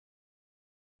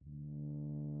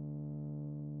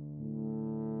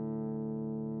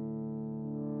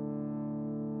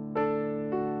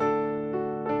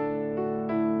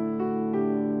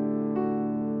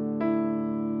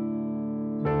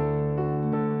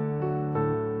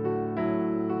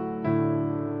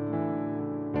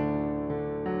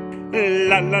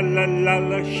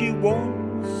La-la-la-la-la, she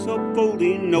wants a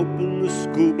folding open the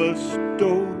school bus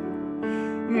door.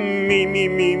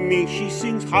 Me-me-meeee, she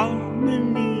sings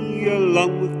harmony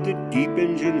along with the deep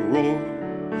engine roar.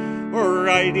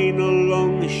 Riding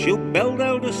along, she'll belt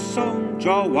out a song,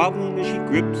 jaw wobbling as she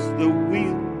grips the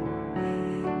wheel.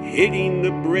 Hitting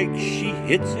the brakes, she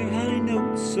hits her high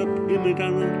notes, a prima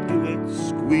donna duet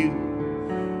squeal.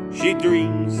 She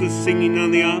dreams of singing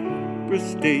on the opera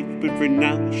stage, but for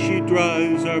now she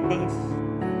drives our bus.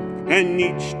 And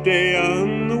each day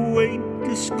on the way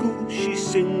to school, she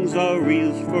sings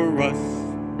arias for us.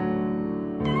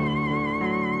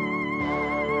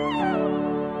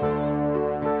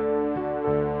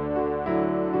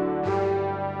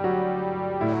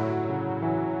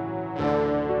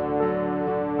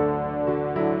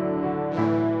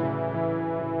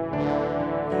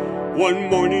 One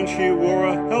morning she wore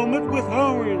a helmet with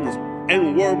horns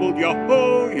and warbled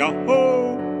yah-ho,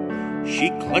 yah-ho. She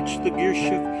clutched the gear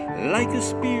shift like a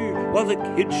spear while the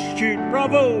kids cheered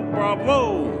bravo,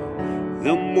 bravo.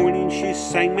 The morning she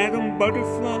sang Madame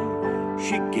Butterfly,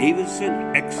 she gave us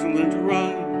an excellent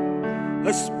ride,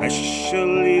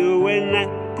 especially when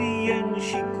at the end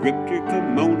she gripped her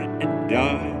kimono and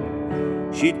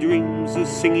died. She dreams of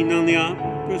singing on the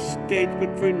opera stage,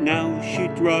 but for now she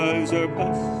drives our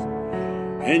bus.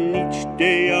 And each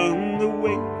day on the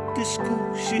way to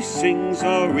school, she sings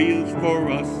arias for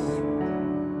us.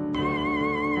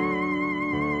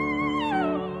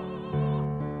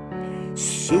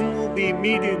 Soon we'll be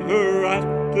meeting her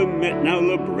at the Met. Now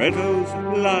librettos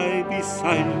lie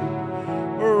beside her.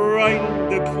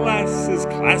 Riding to class is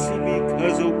classy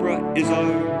because Opra is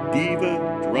our diva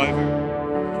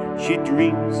driver. She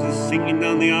dreams of singing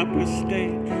on the opera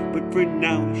stage, but for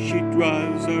now she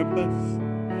drives our bus.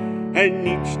 And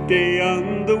each day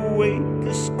on the way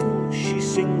to school, she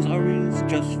sings arias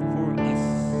just